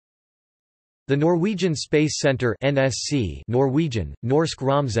The Norwegian Space Centre (NSC) Norwegian, Norsk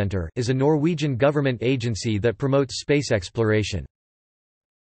Romsenter, is a Norwegian government agency that promotes space exploration.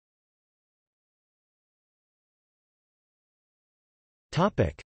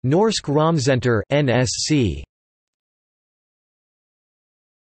 Norsk Romsenter (NSC).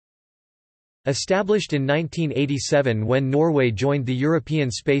 Established in 1987 when Norway joined the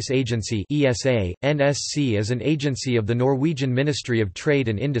European Space Agency (ESA), NSC is an agency of the Norwegian Ministry of Trade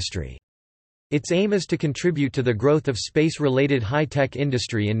and Industry. Its aim is to contribute to the growth of space-related high-tech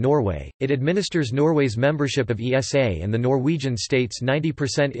industry in Norway. It administers Norway's membership of ESA and the Norwegian state's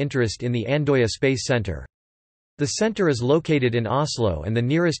 90% interest in the Andøya Space Centre. The centre is located in Oslo and the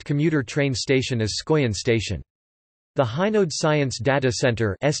nearest commuter train station is Skøyen Station. The Hinode Science Data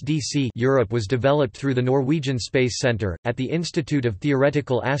Centre (SDC) Europe was developed through the Norwegian Space Centre, at the Institute of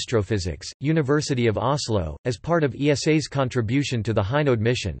Theoretical Astrophysics, University of Oslo, as part of ESA's contribution to the Hinode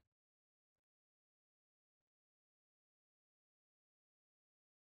mission.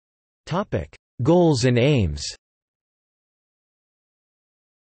 Goals and aims.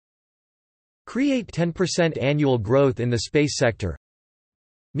 Create 10% annual growth in the space sector.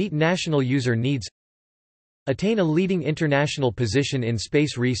 Meet national user needs. Attain a leading international position in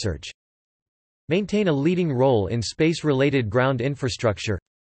space research. Maintain a leading role in space-related ground infrastructure.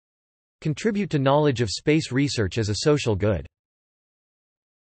 Contribute to knowledge of space research as a social good.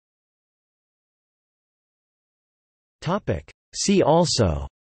 See also: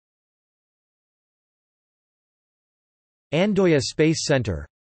 Andøya Space Centre,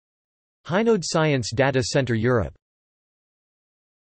 Hinode Science Data Centre Europe.